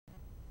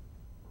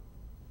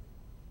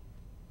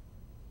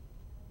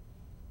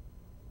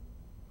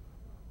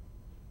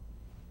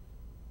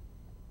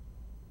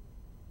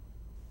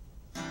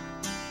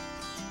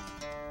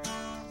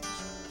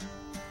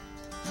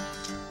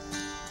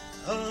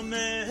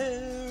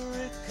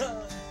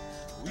America,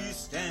 we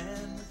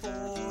stand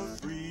for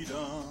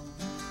freedom.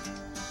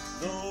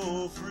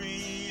 Though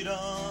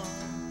freedom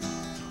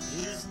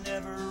is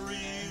never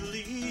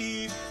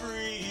really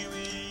free,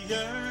 we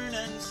yearn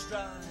and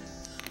strive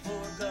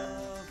for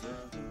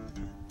government,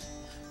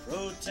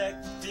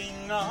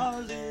 protecting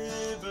our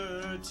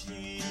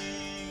liberty.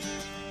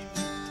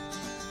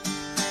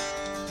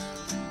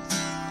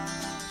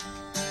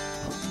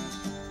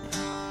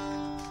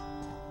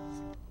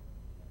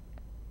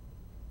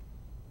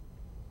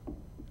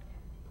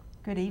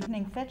 Good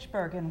evening,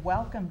 Fitchburg, and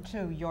welcome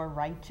to Your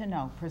Right to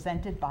Know,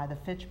 presented by the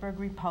Fitchburg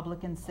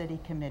Republican City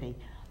Committee.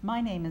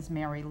 My name is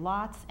Mary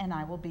Lotze, and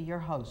I will be your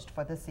host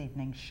for this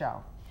evening's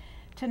show.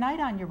 Tonight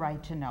on Your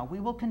Right to Know,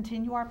 we will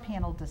continue our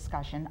panel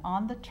discussion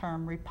on the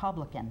term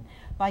Republican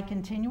by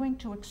continuing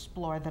to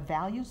explore the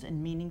values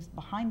and meanings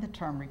behind the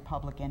term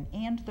Republican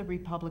and the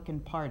Republican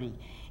Party,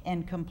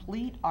 and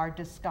complete our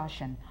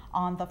discussion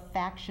on the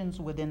factions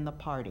within the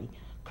party: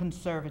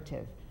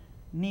 conservative,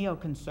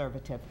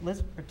 neoconservative,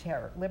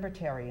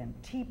 libertarian,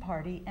 Tea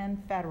Party,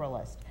 and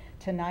Federalist.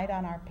 Tonight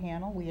on our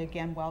panel, we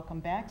again welcome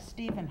back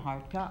Stephen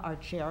Hartka, our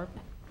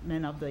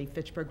chairman of the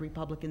Fitchburg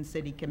Republican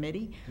City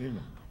Committee.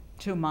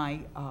 To my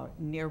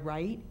near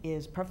right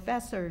is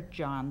Professor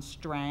John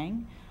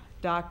Strang.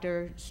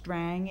 Dr.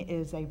 Strang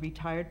is a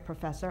retired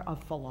professor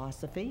of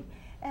philosophy.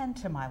 And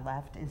to my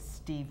left is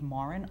Steve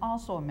Morin,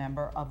 also a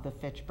member of the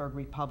Fitchburg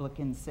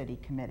Republican City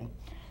Committee.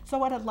 So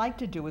what I'd like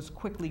to do is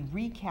quickly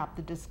recap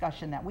the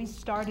discussion that we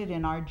started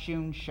in our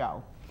June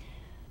show.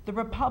 The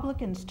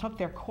Republicans took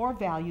their core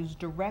values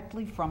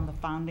directly from the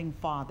Founding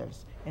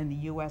Fathers in the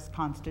U.S.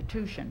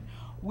 Constitution,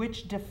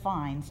 which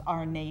defines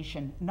our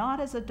nation not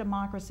as a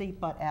democracy,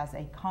 but as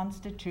a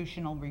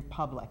constitutional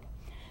republic.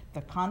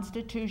 The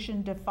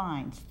Constitution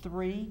defines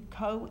three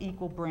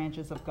co-equal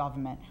branches of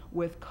government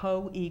with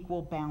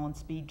co-equal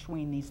balance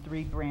between these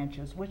three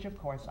branches, which of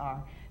course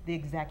are the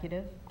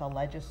executive, the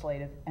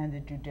legislative, and the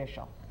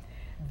judicial.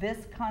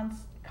 This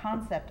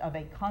concept of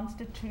a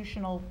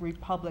constitutional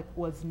republic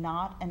was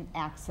not an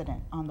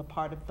accident on the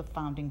part of the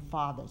Founding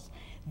Fathers.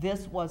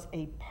 This was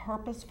a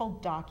purposeful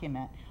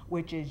document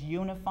which is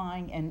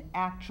unifying, and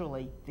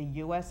actually the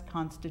U.S.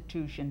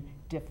 Constitution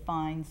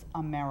defines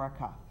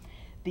America.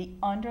 The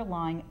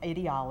underlying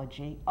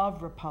ideology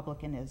of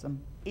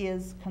republicanism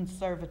is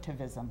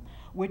conservatism,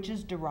 which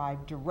is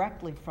derived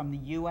directly from the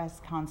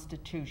U.S.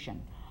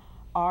 Constitution.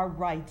 Our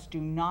rights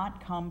do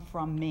not come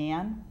from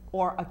man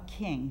or a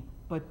king,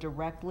 but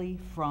directly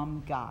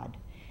from God.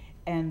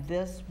 And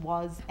this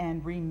was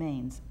and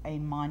remains a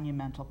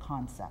monumental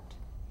concept.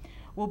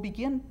 We'll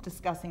begin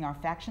discussing our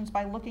factions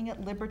by looking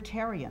at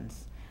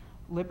libertarians.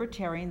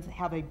 Libertarians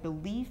have a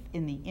belief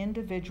in the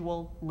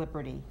individual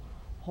liberty,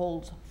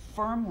 holds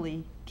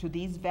firmly to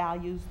these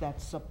values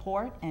that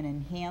support and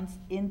enhance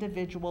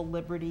individual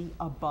liberty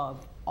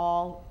above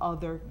all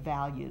other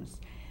values.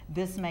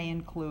 This may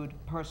include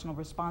personal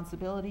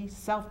responsibility,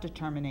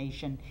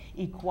 self-determination,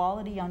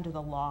 equality under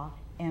the law,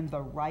 and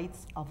the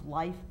rights of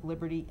life,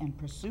 liberty, and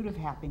pursuit of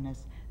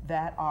happiness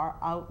that are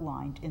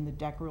outlined in the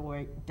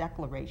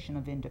Declaration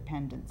of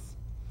Independence.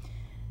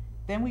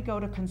 Then we go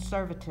to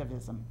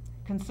conservatism.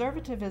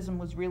 Conservatism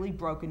was really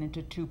broken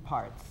into two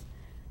parts.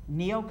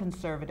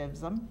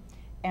 Neoconservatism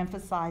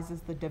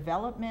emphasizes the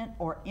development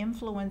or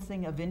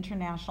influencing of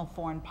international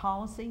foreign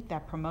policy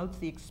that promotes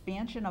the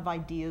expansion of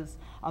ideas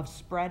of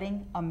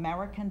spreading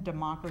American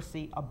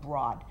democracy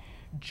abroad.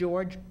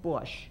 George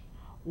Bush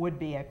would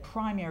be a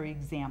primary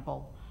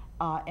example,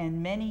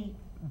 and many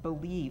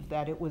believe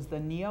that it was the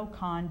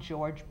neocon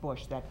George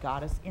Bush that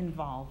got us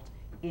involved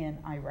in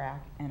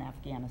Iraq and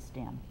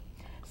Afghanistan.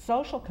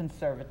 Social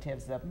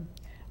conservatism,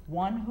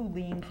 one who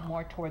leans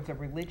more towards a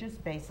religious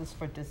basis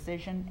for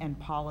decision and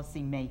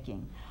policy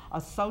making. A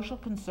social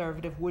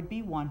conservative would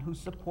be one who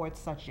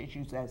supports such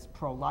issues as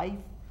pro-life,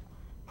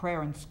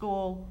 prayer in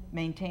school,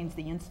 maintains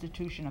the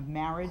institution of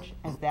marriage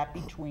as that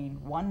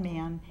between one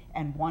man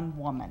and one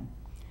woman.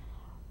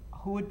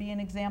 Who would be an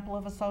example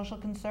of a social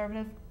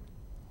conservative?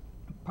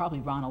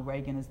 Probably Ronald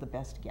Reagan is the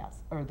best guess,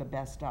 or the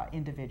best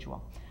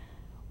individual.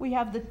 We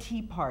have the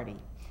Tea Party.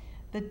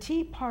 The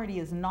Tea Party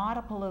is not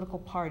a political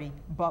party,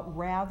 but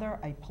rather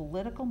a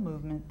political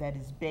movement that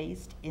is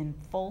based in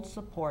full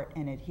support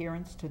and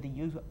adherence to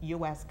the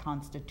U.S.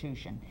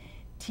 Constitution.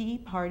 Tea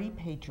Party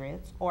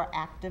patriots or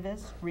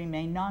activists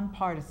remain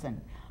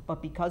nonpartisan,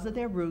 but because of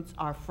their roots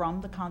are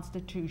from the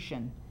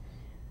Constitution,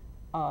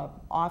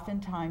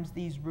 oftentimes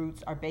these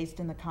roots are based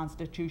in the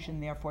Constitution,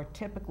 therefore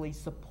typically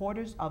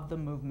supporters of the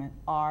movement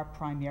are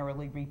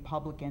primarily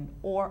Republican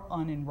or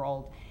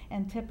unenrolled,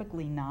 and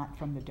typically not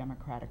from the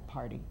Democratic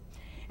Party.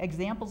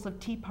 Examples of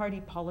Tea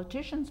Party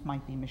politicians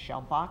might be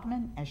Michelle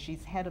Bachmann, as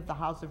she's head of the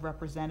House of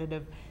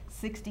Representatives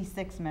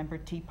 66-member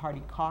Tea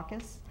Party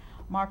caucus.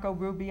 Marco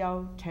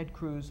Rubio, Ted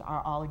Cruz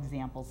are all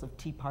examples of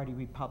Tea Party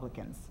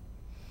Republicans.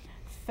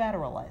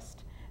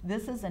 Federalist.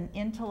 This is an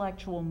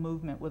intellectual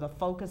movement with a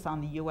focus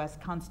on the U.S.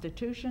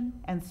 Constitution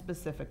and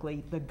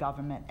specifically the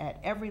government at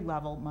every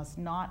level must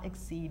not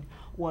exceed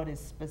what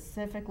is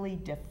specifically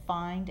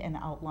defined and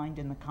outlined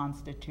in the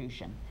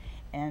Constitution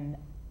and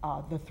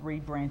the three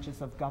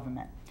branches of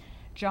government.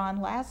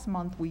 John, last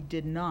month we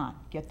did not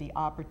get the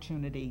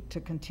opportunity to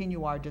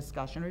continue our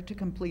discussion or to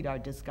complete our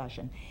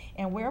discussion.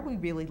 And where we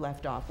really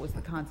left off was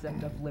the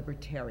concept of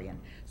libertarian.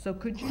 So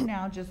could you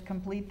now just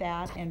complete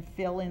that and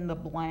fill in the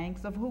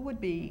blanks of who would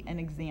be an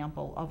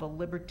example of a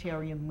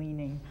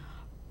libertarian-leaning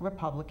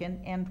Republican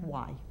and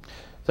why?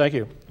 Thank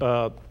you.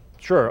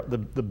 Sure.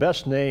 The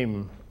best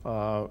name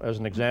as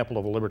an example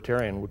of a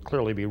libertarian would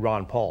clearly be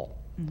Ron Paul,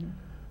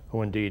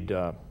 who indeed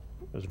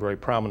is a very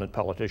prominent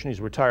politician.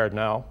 He's retired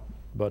now.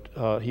 But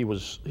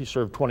he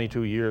served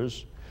 22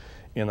 years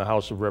in the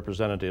House of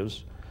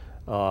Representatives,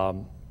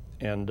 and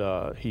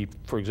he,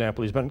 for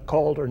example, he's been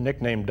called or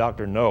nicknamed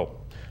Dr. No,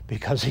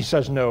 because he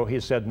says no. He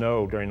said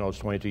no during those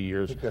 22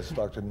 years. Because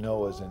Dr.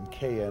 No is in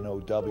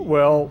K-N-O-W.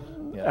 Well,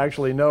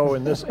 actually, no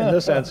in this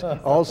sense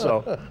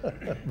also,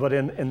 but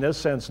in this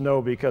sense,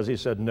 no, because he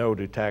said no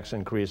to tax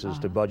increases,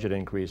 to budget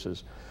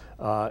increases.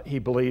 He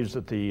believes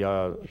that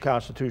the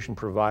Constitution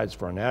provides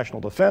for a national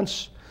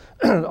defense,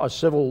 a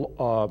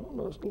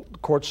civil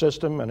court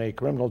system, and a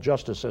criminal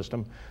justice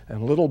system,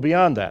 and little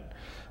beyond that.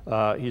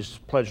 He's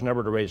pledged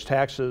never to raise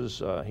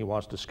taxes. He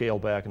wants to scale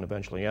back and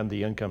eventually end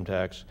the income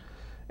tax.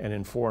 And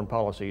in foreign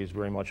policy, he's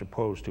very much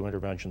opposed to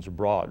interventions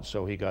abroad.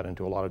 So he got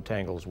into a lot of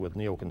tangles with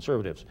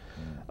neoconservatives.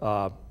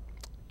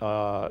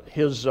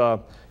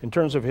 In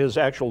terms of his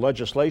actual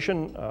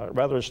legislation,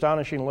 rather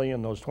astonishingly,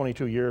 in those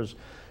 22 years,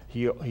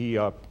 he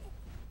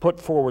put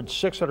forward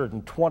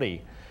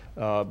 620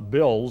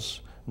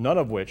 bills, none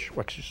of which,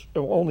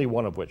 only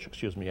one of which,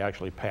 excuse me,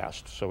 actually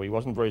passed. So he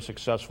wasn't very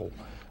successful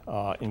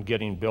in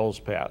getting bills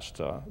passed.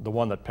 The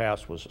one that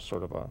passed was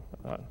sort of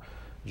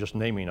just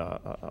naming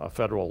a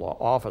federal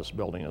office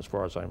building, as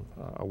far as I'm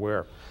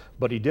aware.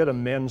 But he did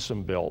amend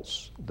some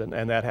bills,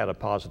 and that had a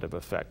positive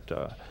effect.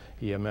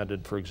 He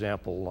amended, for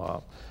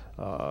example,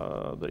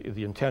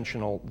 the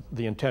intention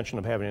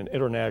of having an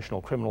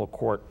international criminal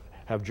court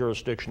have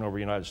jurisdiction over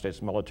the United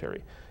States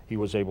military. He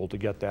was able to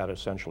get that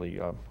essentially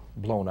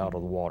blown out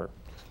of the water.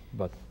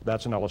 But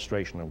that's an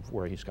illustration of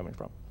where he's coming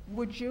from.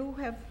 Would you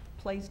have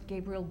placed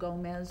Gabriel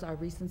Gomez, our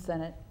recent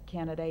Senate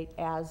candidate,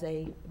 as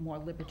a more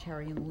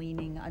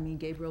libertarian-leaning? I mean,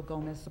 Gabriel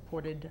Gomez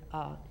supported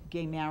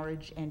gay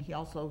marriage, and he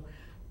also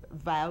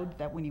vowed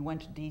that when he went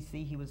to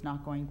D.C. he was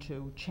not going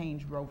to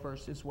change Roe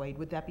versus Wade.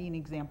 Would that be an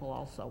example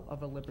also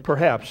of a libertarian?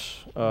 Perhaps.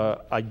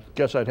 I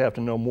guess I'd have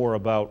to know more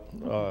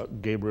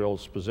about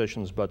Gabriel's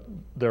positions, but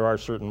there are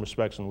certain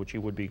respects in which he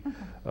would be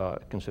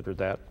considered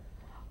that.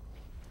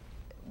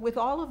 With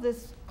all of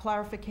this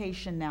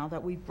clarification now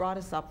that we've brought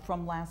us up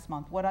from last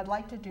month, what I'd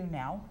like to do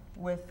now,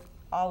 with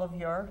all of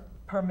your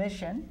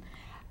permission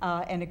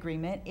and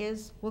agreement,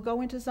 is we'll go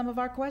into some of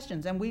our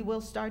questions and we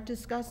will start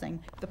discussing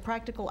the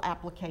practical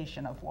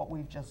application of what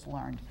we've just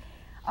learned.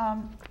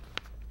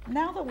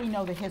 Now that we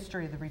know the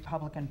history of the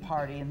Republican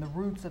Party and the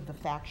roots of the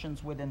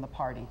factions within the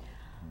party,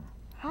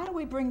 how do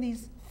we bring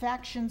these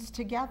factions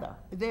together?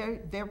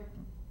 They're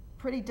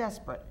pretty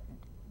disparate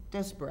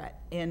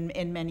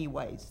in many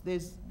ways.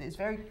 There's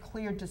very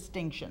clear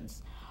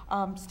distinctions.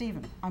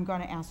 Stephen, I'm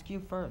going to ask you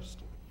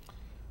first.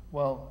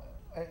 Well,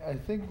 I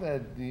think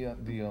that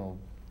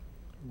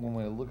when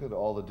we look at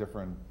all the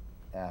different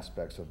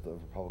aspects of the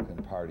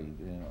Republican Party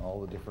and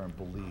all the different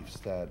beliefs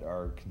that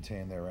are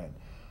contained therein,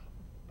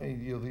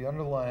 the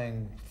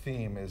underlying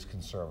theme is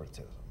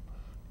conservatism,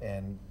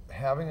 and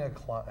having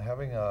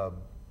a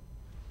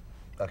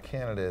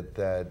candidate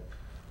that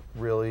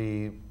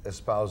really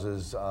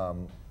espouses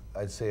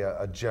I'd say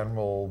a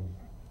general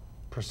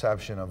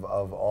perception of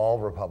all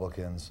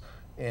Republicans,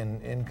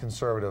 in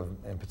conservative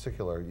in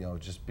particular,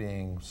 just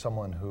being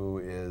someone who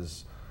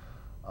is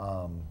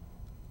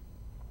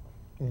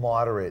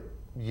moderate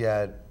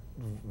yet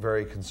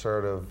very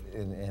conservative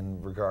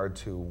in regard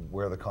to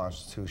where the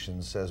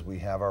Constitution says we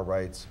have our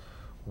rights,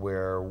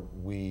 where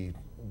we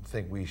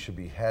think we should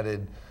be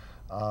headed.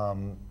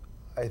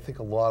 I think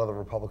a lot of the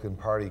Republican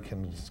Party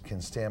can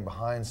stand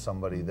behind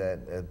somebody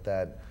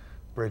that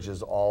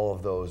bridges all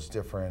of those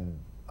different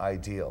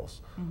ideals.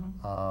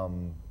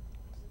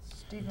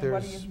 Stephen,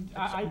 what do you think?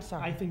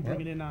 I think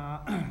bringing in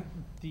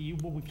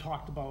what we've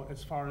talked about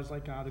as far as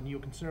like the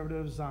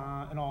neoconservatives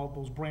and all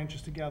those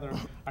branches together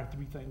are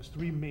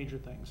three major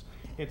things.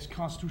 It's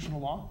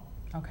constitutional law,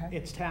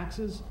 it's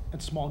taxes,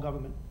 and small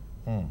government.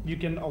 You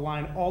can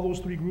align all those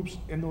three groups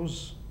and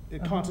those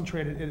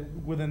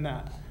concentrated within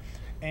that.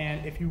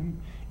 And if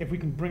we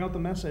can bring out the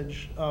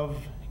message of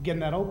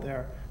getting that out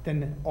there,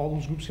 then all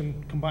those groups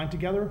can combine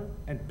together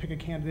and pick a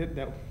candidate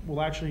that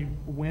will actually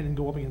win and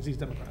go up against these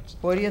Democrats.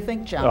 What do you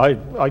think, John?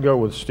 I go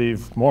with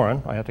Steve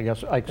Morin. I have to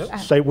guess. I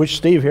say which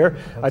Steve here.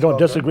 I don't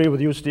disagree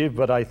with you, Steve,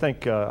 but I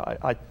think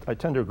I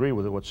tend to agree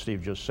with what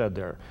Steve just said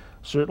there.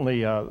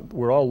 Certainly,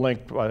 we're all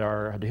linked by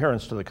our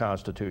adherence to the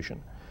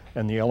Constitution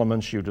and the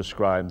elements you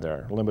described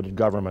there: limited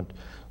government,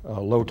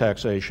 low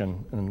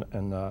taxation,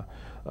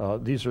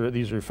 and these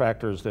are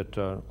factors that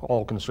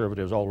all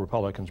conservatives, all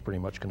Republicans pretty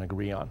much can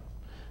agree on.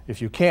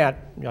 If you can't,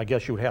 I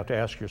guess you would have to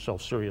ask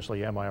yourself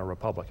seriously, am I a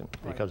Republican?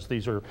 Because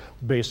these are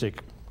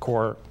basic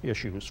core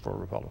issues for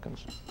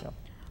Republicans. Yeah.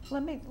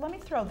 Let me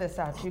throw this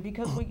out to you,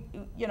 because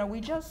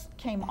we just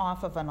came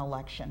off of an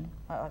election,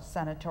 a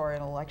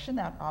senatorial election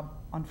that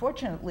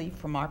unfortunately,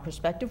 from our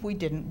perspective, we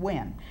didn't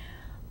win.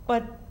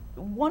 But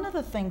one of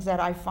the things that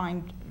I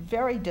find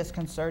very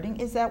disconcerting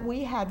is that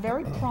we had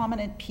very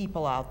prominent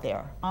people out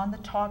there on the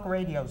talk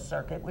radio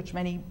circuit, which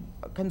many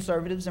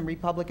conservatives and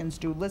Republicans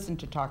do listen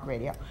to talk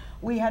radio.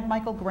 We had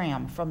Michael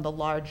Graham from the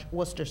large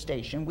Worcester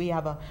station. We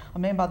have a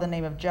man by the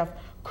name of Jeff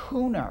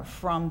Cooner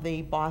from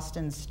the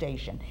Boston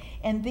station.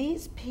 And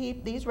these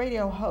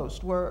radio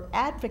hosts were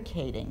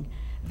advocating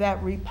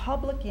that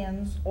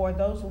Republicans or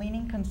those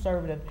leaning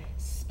conservative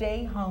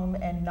stay home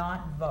and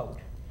not vote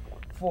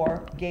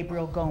for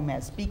Gabriel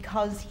Gomez,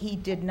 because he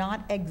did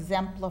not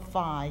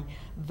exemplify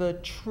the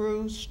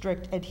true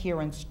strict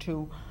adherence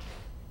to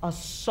a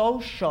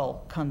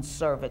social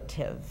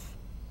conservative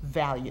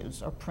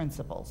values or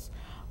principles.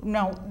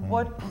 Now,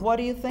 what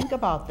do you think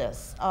about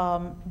this?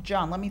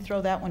 John, let me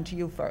throw that one to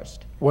you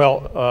first.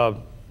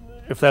 Well,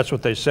 if that's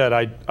what they said,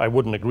 I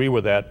wouldn't agree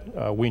with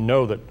that. We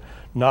know that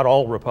not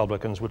all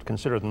Republicans would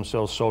consider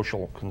themselves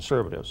social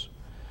conservatives.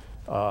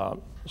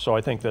 So I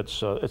think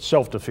that's it's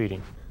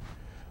self-defeating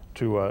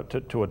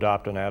to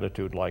adopt an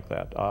attitude like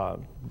that.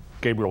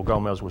 Gabriel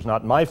Gomez was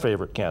not my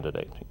favorite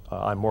candidate.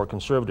 I'm more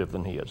conservative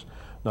than he is.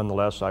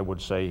 Nonetheless, I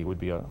would say he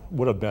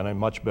would have been a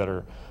much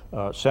better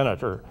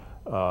senator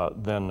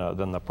than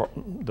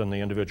the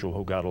individual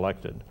who got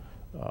elected.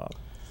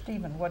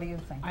 Stephen, what do you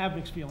think? I have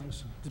mixed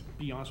feelings, to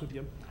be honest with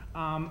you.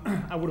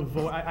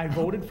 I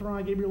voted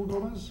for Gabriel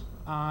Gomez.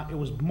 It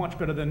was much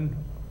better than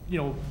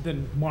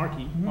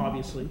Markey,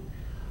 obviously,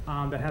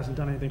 that hasn't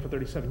done anything for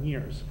 37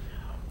 years.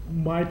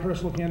 My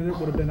personal candidate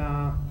would have been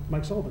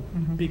Mike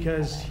Sullivan,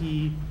 because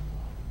he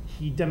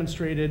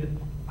demonstrated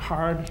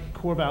hard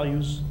core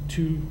values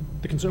to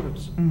the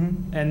conservatives,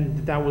 and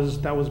that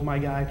was my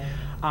guy.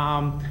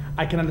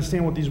 I can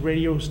understand what these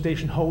radio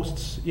station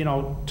hosts,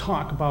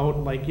 talk about,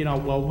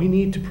 well, we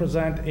need to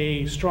present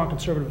a strong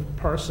conservative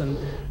person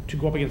to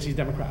go up against these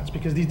Democrats,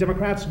 because these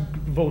Democrats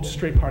vote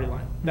straight party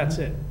line. That's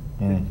it,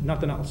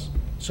 nothing else.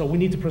 So we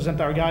need to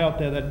present our guy out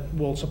there that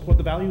will support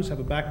the values, have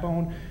a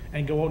backbone,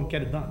 and go out and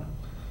get it done.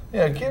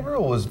 Yeah,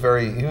 Gabriel was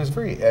very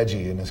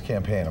edgy in his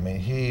campaign. I mean,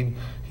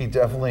 he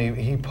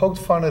definitely poked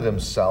fun at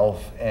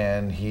himself,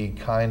 and he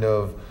kind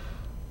of,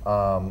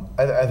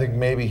 I think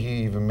maybe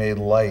he even made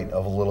light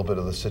of a little bit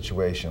of the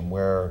situation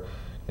where,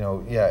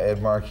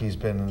 Ed Markey's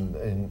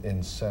been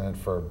in Senate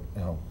for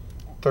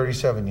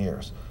 37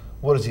 years.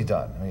 What has he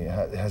done? I mean,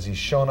 has he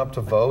shown up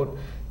to vote?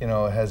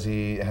 Has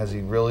he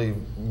really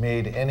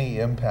made any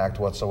impact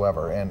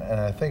whatsoever? And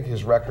I think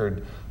his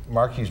record,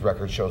 Markey's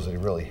record, shows that he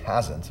really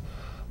hasn't.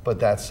 But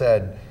that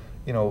said,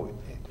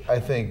 I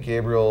think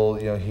Gabriel,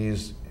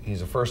 he's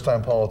a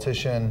first-time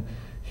politician.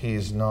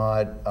 He's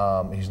not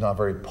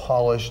very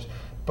polished,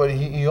 but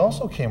he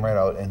also came right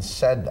out and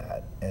said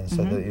that,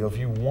 that if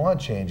you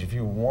want change, if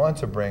you want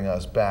to bring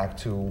us back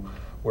to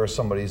where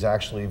somebody's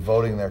actually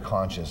voting their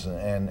conscience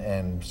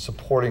and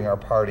supporting our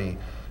party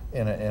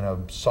in a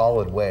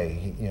solid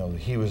way,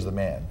 he was the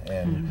man.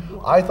 And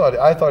I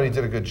thought he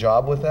did a good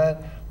job with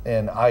that.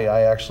 And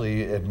I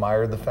actually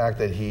admired the fact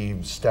that he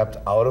stepped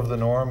out of the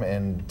norm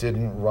and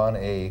didn't run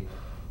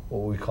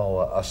what we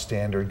call a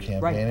standard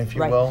campaign, if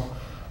you will.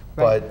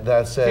 But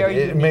that said,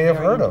 it may have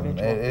hurt him.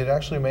 It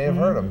actually may have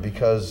hurt him,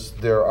 because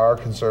there are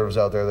conservatives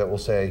out there that will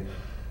say,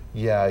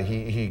 yeah,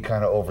 he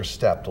kind of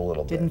overstepped a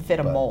little bit. Didn't fit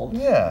a mold.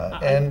 Yeah.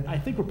 And I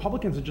think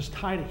Republicans are just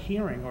tired of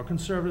hearing, or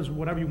conservatives,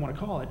 whatever you want to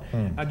call it,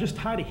 are just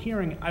tired of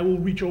hearing, I will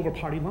reach over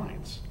party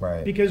lines.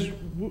 Right. Because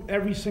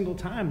every single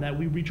time that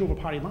we reach over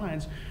party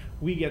lines,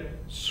 we get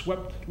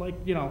swept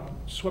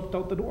swept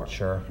out the door.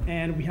 Sure.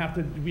 And we have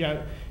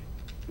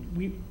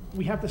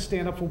to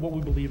stand up for what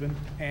we believe in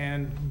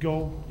and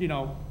go,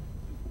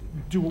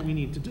 do what we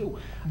need to do.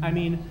 I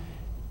mean,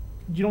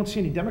 you don't see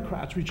any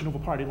Democrats reaching over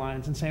party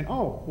lines and saying,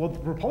 oh, well, the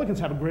Republicans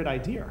have a great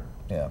idea.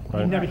 Yeah.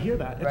 You never hear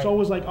that. It's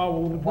always like,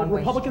 oh, well,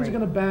 Republicans are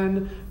going to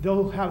bend,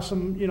 they'll have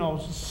some,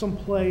 some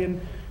play,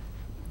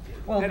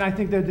 and I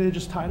think they're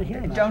just tired of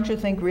hearing that. Don't you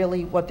think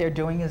really what they're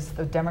doing is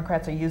the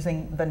Democrats are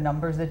using the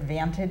numbers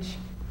advantage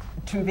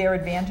to their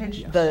advantage?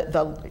 Yes.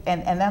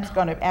 And that's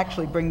going to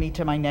actually bring me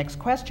to my next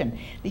question,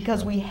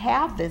 because we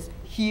have this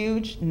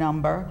huge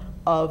number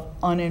of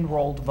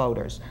unenrolled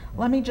voters.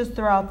 Let me just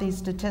throw out these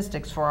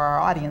statistics for our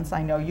audience.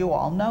 I know you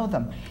all know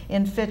them.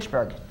 In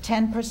Fitchburg,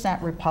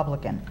 10%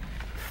 Republican,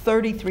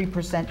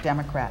 33%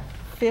 Democrat,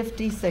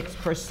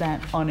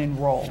 56%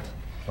 unenrolled.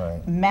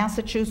 Right.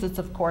 Massachusetts,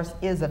 of course,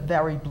 is a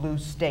very blue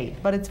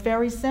state, but it's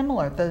very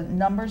similar. The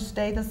numbers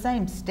stay the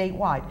same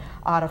statewide.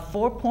 Out of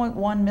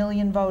 4.1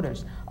 million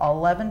voters,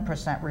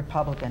 11%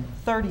 Republican,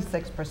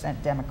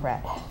 36%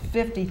 Democrat,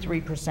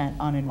 53%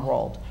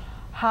 unenrolled.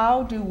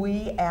 How do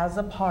we as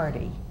a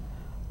party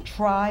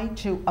try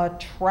to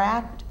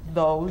attract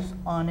those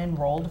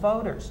unenrolled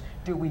voters?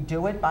 Do we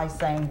do it by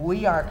saying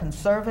we are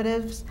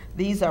conservatives,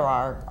 these are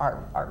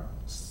our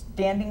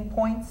standing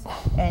points,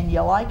 and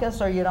you like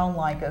us or you don't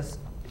like us,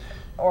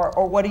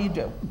 or what do you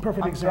do?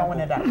 Perfect I'm example. throwing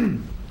it out.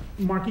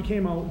 Markey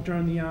came out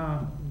during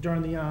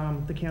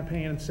the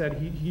campaign and said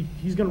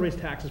he's going to raise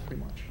taxes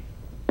pretty much.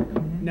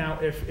 Now,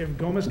 if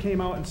Gomez came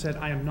out and said,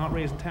 I am not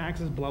raising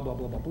taxes, blah, blah,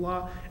 blah, blah,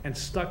 blah, and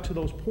stuck to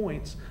those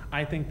points,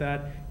 I think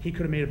that he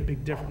could have made a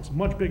big difference,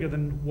 much bigger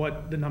than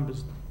what the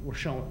numbers were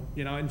showing.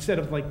 You know, instead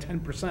of like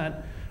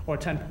 10% or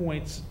 10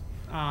 points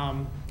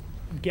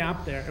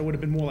gap there, it would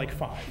have been more like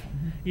 5.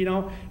 You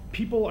know,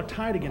 people are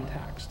tired of getting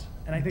taxed,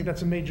 and I think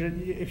that's a major,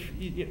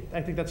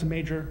 I think that's a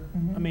major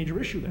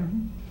issue there.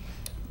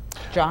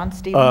 John,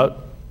 Stephen?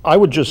 I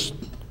would just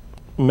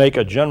make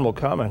a general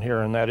comment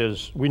here, and that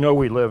is, we know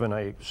we live in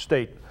a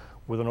state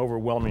with an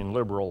overwhelming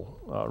liberal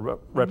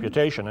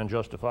reputation, and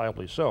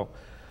justifiably so.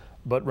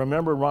 But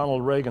remember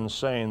Ronald Reagan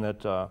saying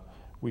that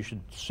we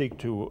should seek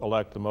to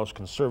elect the most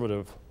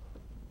conservative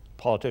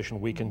politician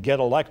we can get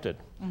elected.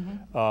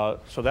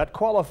 So that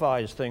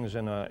qualifies things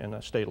in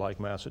a state like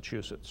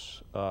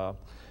Massachusetts.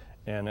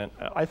 And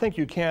I think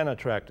you can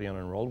attract the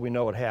unenrolled. We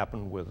know it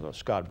happened with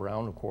Scott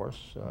Brown, of course.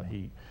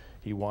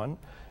 He won.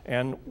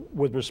 And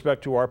with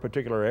respect to our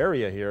particular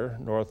area here,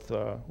 North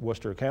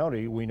Worcester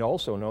County, we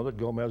also know that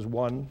Gomez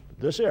won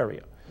this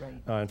area.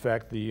 Right. In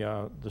fact, the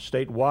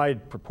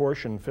statewide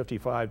proportion,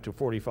 55 to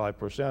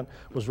 45%,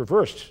 was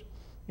reversed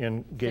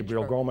in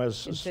Gabriel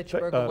Gomez's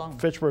Fitchburg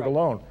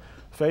alone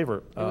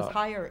favor. It was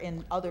higher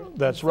in other,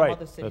 that's in right.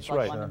 other cities That's like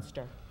right.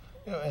 Leominster.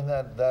 You know, and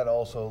that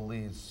also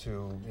leads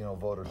to, you know,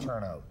 voter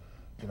turnout.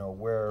 You know,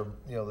 where,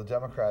 you know, the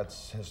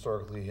Democrats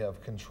historically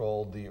have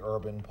controlled the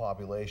urban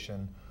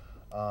population,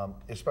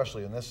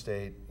 especially in this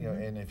state. You know,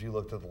 and if you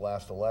looked at the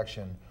last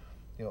election,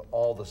 you know,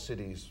 all the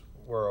cities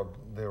were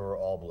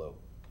all blue,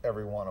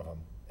 every one of them,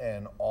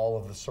 and all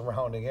of the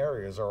surrounding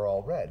areas are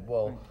all red.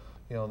 Well,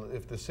 you know,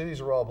 if the cities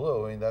are all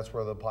blue, I mean, that's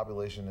where the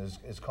population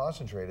is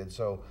concentrated.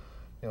 So,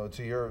 you know,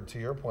 to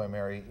your point,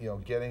 Mary, you know,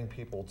 getting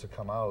people to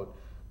come out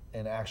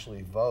and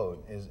actually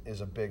vote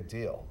is a big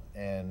deal.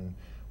 And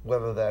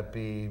whether that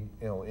be,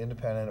 you know,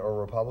 independent or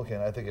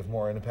Republican, I think if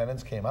more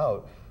independents came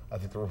out, I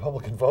think the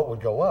Republican vote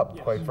would go up,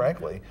 quite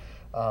frankly.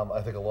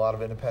 I think a lot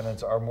of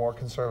independents are more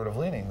conservative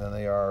leaning than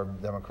they are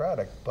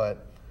Democratic,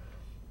 but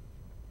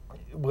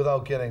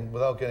without getting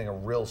a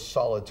real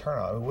solid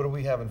turnout, I mean, what do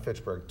we have in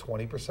Fitchburg,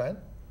 20%?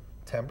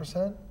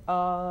 10%?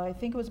 I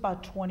think it was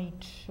about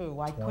 22.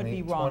 I could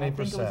be wrong. 20%. I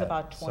think it was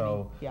about 20.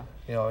 So, yeah.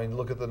 You know, I mean,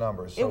 look at the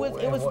numbers. So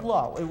it was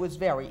low. It was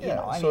very, yeah. you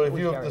know, I so mean, if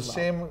you have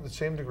the low.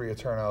 same degree of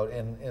turnout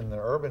in the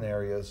urban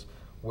areas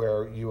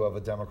where you have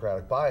a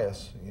Democratic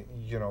bias,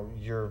 you know,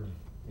 you're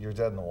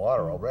dead in the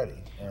water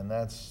already, and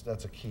that's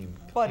a key.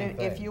 But key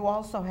if thing. you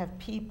also have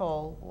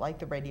people like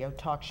the radio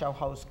talk show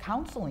host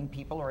counseling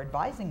people or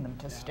advising them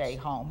to stay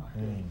home,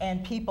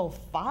 and people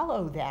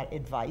follow that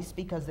advice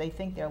because they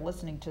think they're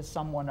listening to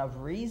someone of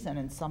reason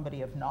and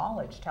somebody of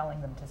knowledge telling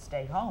them to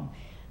stay home,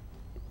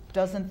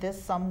 doesn't this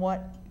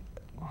somewhat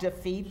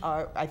defeat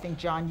our, I think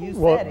John, you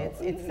said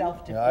it's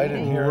self-defeating. Yeah, I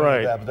didn't hear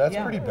any of that, but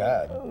that's pretty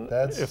bad.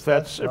 If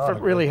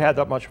it really had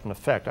that much of an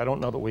effect, I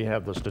don't know that we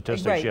have the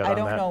statistics yet on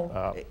that. I don't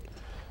know.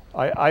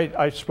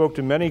 I spoke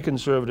to many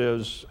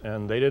conservatives,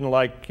 and they didn't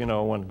like, you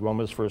know, when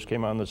Gomez first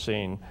came on the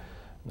scene.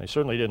 They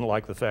certainly didn't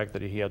like the fact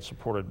that he had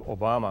supported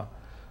Obama.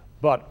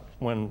 But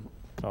when,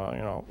 you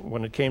know,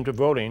 when it came to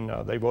voting,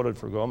 they voted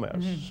for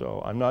Gomez.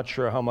 So I'm not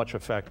sure how much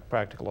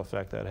practical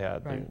effect that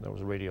had. Right. There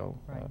was radio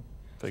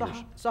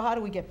figures. So how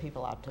do we get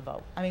people out to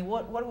vote? I mean,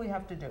 what do we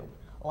have to do?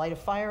 Light a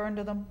fire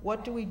under them?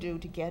 What do we do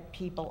to get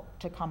people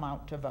to come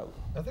out to vote?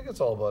 I think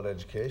it's all about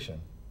education.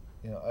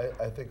 You know,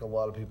 I think a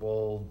lot of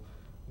people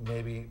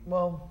maybe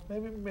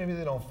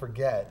they don't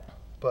forget,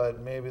 but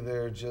maybe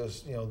they're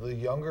just, you know, the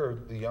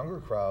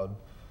younger crowd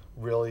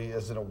really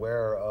isn't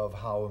aware of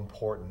how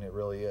important it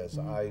really is.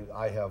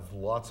 I have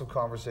lots of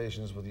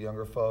conversations with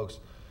younger folks,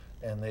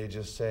 and they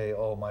just say,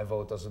 oh, my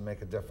vote doesn't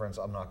make a difference,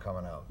 I'm not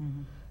coming out.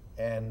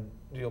 And,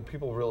 you know,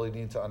 people really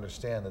need to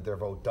understand that their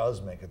vote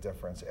does make a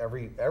difference.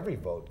 Every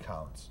vote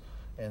counts,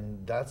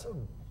 and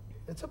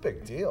it's a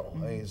big deal.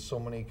 I mean, so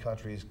many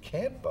countries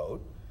can't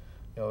vote.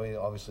 You know, I mean,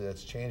 obviously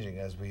that's changing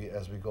as we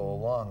go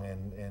along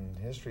in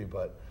history,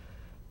 but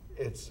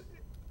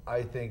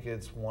I think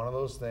it's one of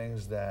those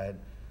things that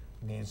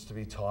needs to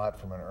be taught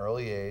from an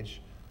early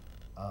age.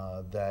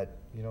 That,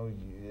 you know,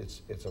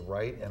 it's a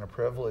right and a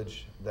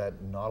privilege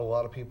that not a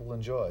lot of people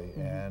enjoy,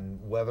 and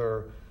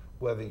whether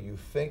you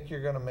think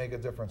you're going to make a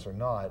difference or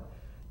not,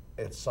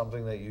 it's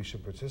something that you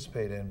should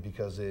participate in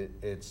because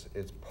it's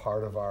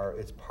part of our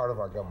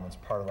government, it's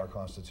part of our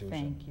Constitution.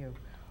 Thank you.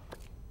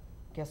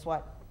 Guess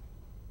what?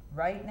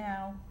 Right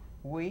now,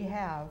 we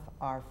have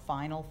our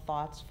final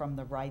thoughts from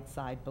the right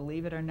side.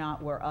 Believe it or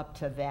not, we're up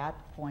to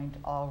that point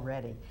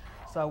already.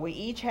 So we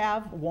each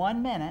have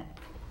 1 minute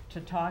to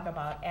talk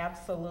about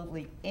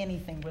absolutely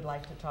anything we'd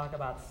like to talk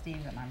about.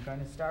 Stephen, I'm going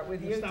to start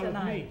with you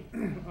tonight.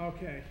 With me.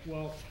 Okay,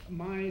 well,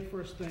 my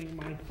first thing,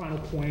 my final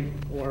point,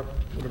 or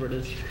whatever it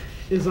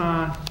is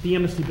the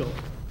amnesty bill.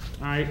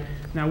 All right,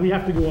 now we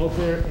have to go out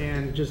there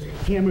and just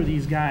hammer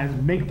these guys,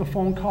 make the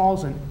phone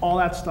calls and all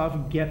that stuff,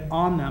 get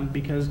on them,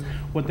 because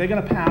what they're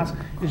gonna pass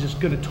is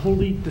just gonna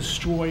totally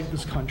destroy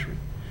this country.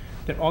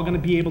 They're all going to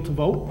be able to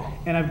vote,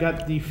 and I've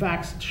got the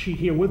facts sheet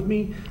here with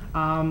me.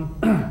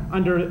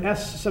 Under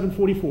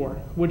S-744,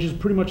 which is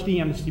pretty much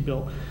the amnesty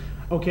bill,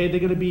 okay, they're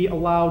going to be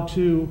allowed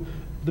to,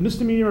 the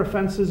misdemeanor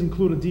offenses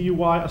include a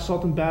DUI,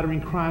 assault and battery,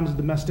 and crimes of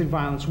domestic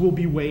violence will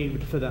be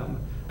waived for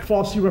them.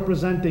 Falsely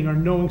representing or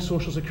knowing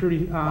social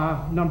security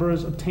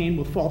numbers obtained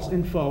with false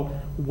info,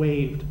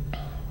 waived.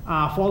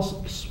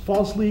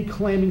 Falsely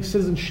claiming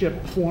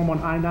citizenship form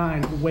on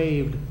I-9,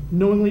 waived.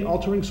 Knowingly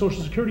altering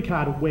social security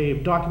card,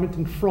 waived.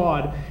 Documenting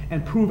fraud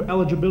and prove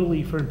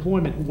eligibility for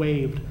employment,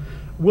 waived.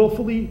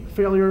 Willfully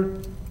failure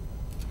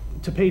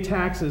to pay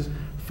taxes,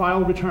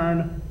 file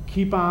return,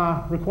 keep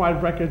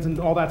required records and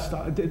all that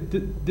stuff.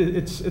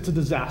 It's a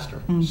disaster.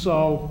 Mm-hmm.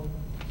 So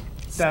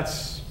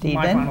that's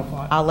my final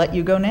thought. I'll let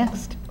you go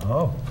next.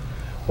 Oh,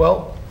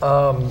 well,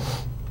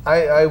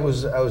 I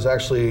was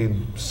actually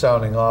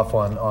sounding off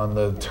on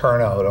the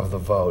turnout of the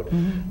vote,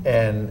 mm-hmm.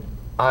 and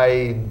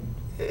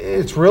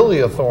it's really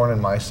a thorn in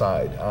my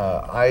side.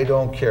 I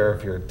don't care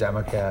if you're a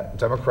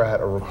Democrat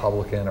or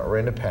Republican or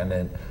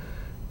Independent.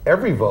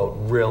 Every vote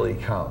really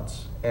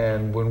counts,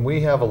 and when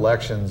we have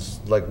elections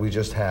like we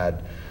just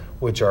had,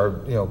 which are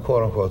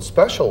quote unquote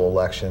special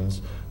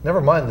elections, never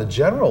mind the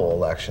general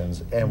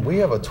elections, and we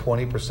have a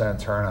 20%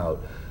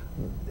 turnout.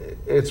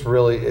 It's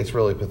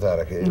really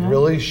pathetic. It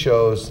really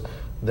shows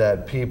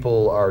that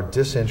people are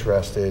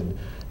disinterested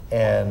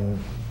and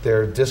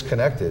they're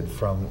disconnected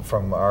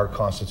from our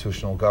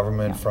constitutional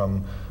government,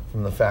 from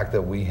the fact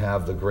that we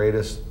have the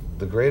greatest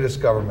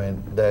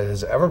government that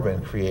has ever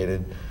been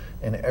created,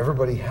 and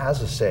everybody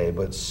has a say,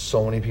 but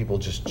so many people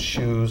just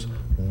choose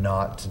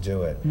not to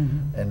do it.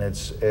 Mm-hmm. And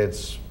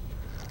it's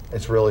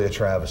really a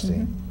travesty.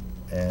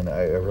 Mm-hmm. And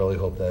I really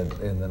hope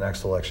that in the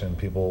next election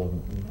people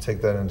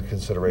take that into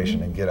consideration,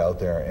 mm-hmm. and get out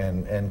there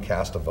and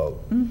cast a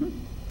vote. Mm-hmm.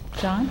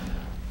 John?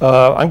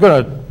 I'm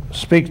going to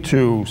speak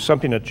to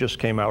something that just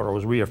came out or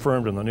was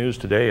reaffirmed in the news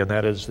today, and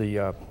that is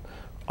the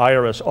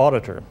IRS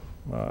auditor,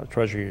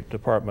 Treasury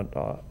Department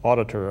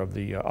auditor of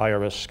the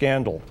IRS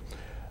scandal,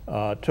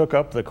 took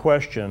up the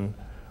question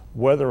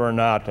whether or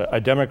not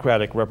a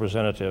Democratic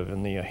representative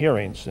in the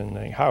hearings in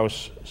the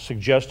House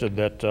suggested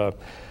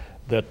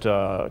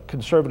that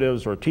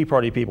conservatives or Tea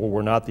Party people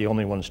were not the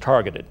only ones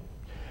targeted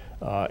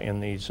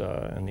in these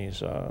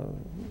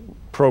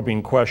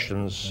probing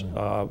questions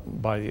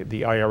by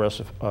the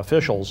IRS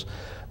officials,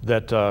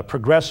 that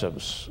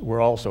progressives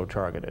were also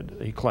targeted,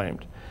 he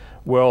claimed.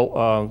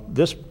 Well,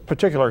 this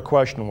particular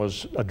question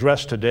was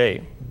addressed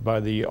today by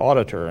the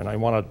auditor, and I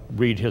want to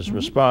read his mm-hmm.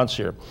 response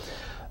here.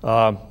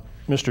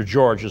 Mr.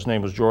 George, his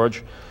name was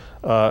George,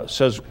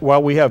 says,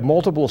 while we have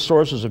multiple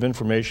sources of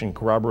information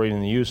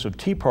corroborating the use of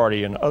Tea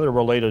Party and other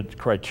related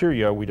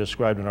criteria we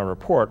described in our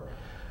report,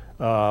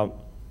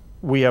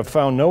 we have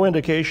found no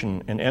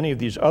indication in any of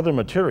these other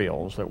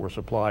materials that were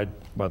supplied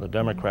by the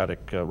Democratic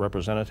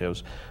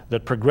representatives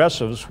that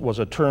progressives was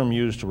a term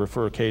used to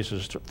refer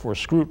cases for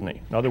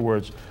scrutiny. In other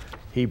words,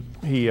 he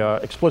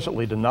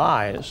explicitly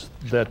denies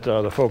that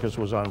the focus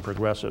was on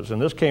progressives.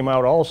 And this came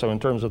out also in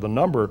terms of the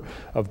number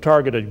of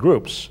targeted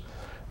groups.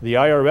 The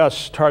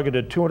IRS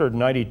targeted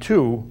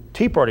 292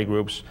 Tea Party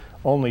groups,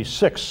 only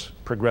 6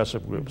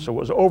 progressive groups. So it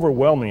was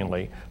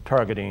overwhelmingly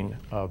targeting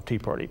of Tea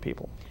Party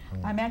people.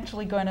 I'm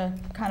actually going to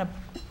kind of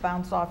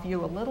bounce off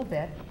you a little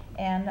bit.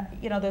 And,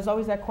 there's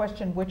always that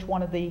question, which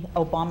one of the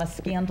Obama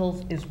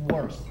scandals is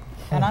worse?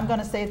 And I'm going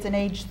to say it's an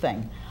age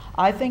thing.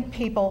 I think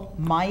people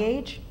my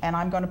age, and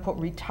I'm going to put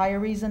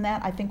retirees in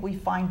that, I think we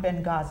find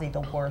Benghazi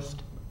the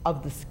worst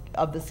of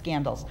the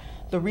scandals.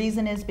 The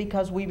reason is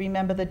because we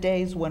remember the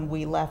days when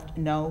we left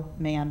no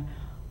man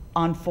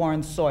on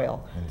foreign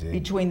soil. Indeed.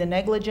 Between the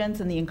negligence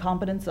and the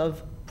incompetence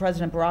of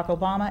President Barack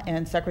Obama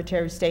and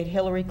Secretary of State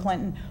Hillary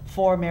Clinton,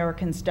 4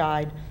 Americans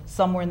died,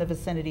 somewhere in the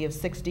vicinity of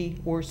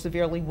 60 were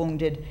severely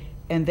wounded,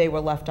 and they were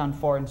left on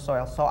foreign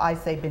soil. So I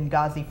say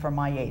Benghazi for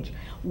my age.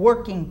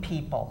 Working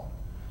people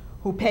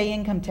who pay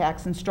income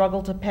tax and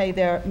struggle to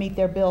meet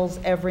their bills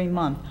every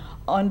month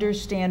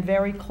understand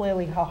very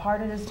clearly how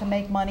hard it is to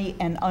make money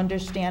and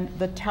understand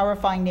the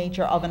terrifying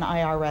nature of an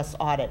IRS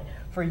audit.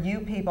 For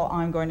you people,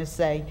 I'm going to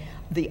say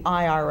the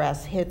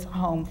IRS hits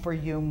home for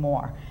you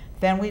more.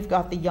 Then we've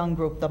got the young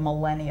group, the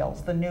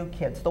millennials, the new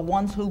kids, the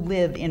ones who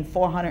live in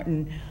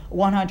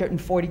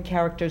 140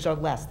 characters or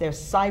less. Their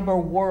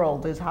cyber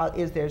world is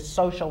their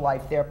social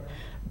life, their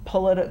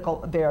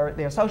political,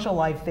 their social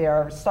life,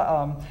 their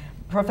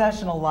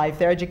professional life,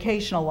 their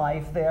educational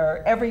life,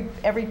 their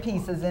every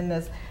piece is in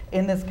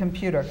this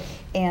computer.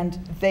 And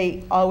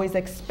they always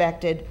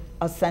expected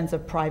a sense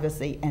of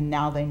privacy, and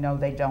now they know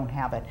they don't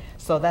have it.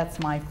 So that's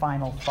my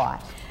final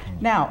thought.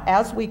 Now,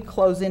 as we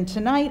close in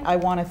tonight, I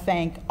want to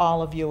thank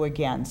all of you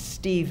again.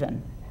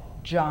 Stephen,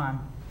 John,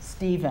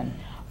 Stephen.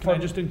 Can I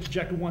just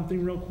interject one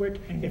thing real quick?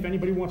 If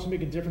anybody wants to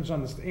make a difference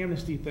on this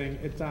amnesty thing,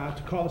 it's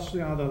to call us,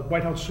 the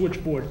White House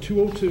switchboard,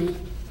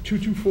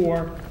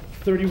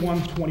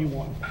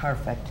 202-224-3121.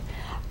 Perfect.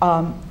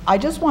 I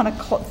just want to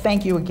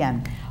thank you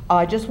again.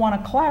 I just want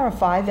to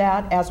clarify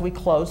that as we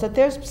close, that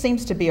there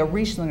seems to be a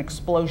recent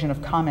explosion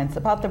of comments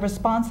about the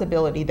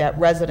responsibility that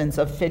residents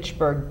of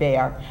Fitchburg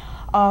bear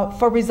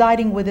for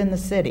residing within the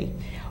city.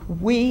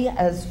 We,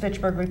 as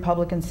Fitchburg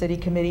Republican City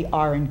Committee,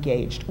 are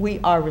engaged. We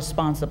are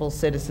responsible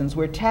citizens.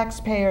 We're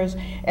taxpayers,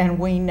 and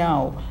we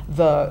know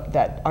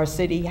that our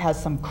city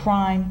has some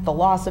crime, the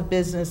loss of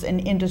business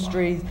and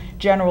industries,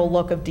 general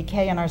look of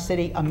decay in our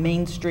city, a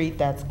main street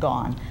that's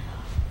gone.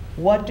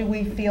 What do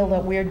we feel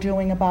that we're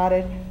doing about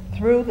it?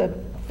 Through the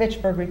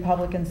Fitchburg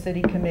Republican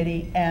City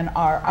Committee and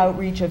our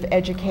outreach of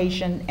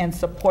education and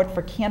support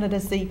for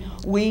candidacy,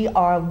 we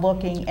are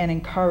looking and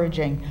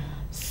encouraging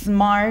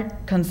smart,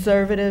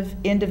 conservative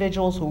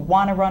individuals who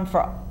want to run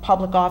for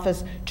public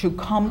office to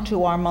come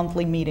to our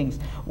monthly meetings.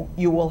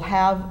 You will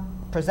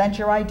present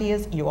your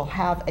ideas, you will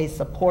have a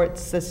support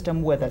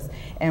system with us,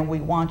 and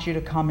we want you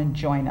to come and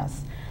join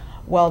us.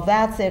 Well,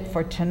 that's it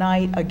for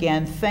tonight.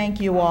 Again,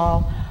 thank you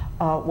all.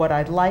 What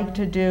I'd like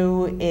to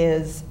do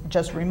is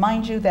just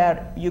remind you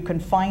that you can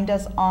find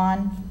us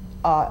on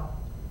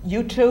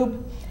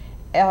YouTube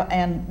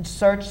and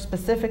search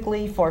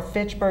specifically for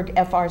Fitchburg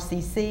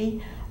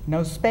FRCC.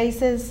 No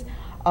spaces.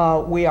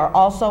 We are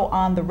also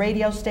on the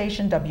radio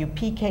station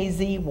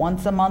WPKZ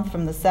once a month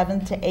from the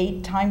 7 to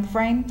 8 time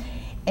frame.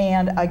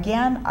 And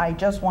again, I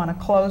just want to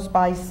close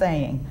by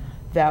saying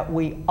that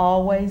we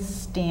always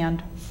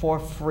stand for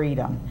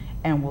freedom.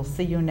 And we'll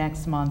see you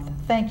next month.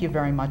 Thank you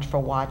very much for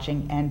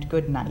watching, and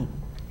good night.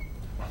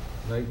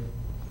 Night.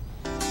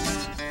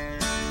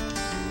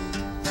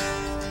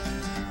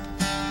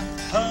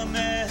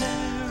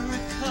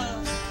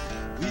 America,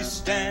 we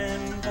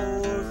stand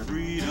for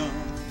freedom.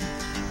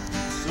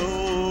 So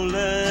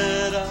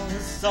let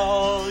us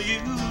all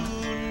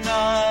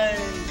unite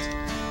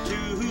to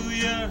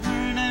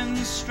yearn and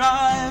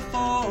strive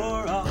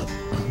for a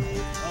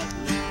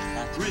republic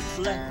that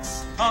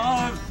reflects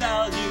our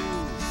values,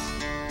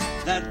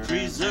 that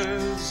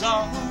preserves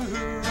our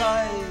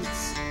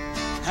rights,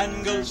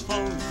 and goes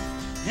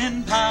forth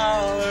in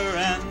power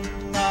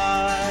and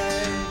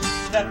might,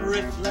 that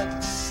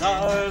reflects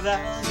our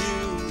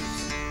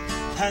values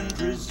and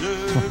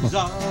preserves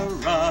our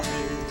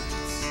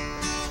rights,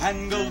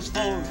 and goes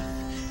forth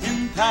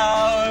in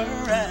power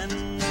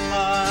and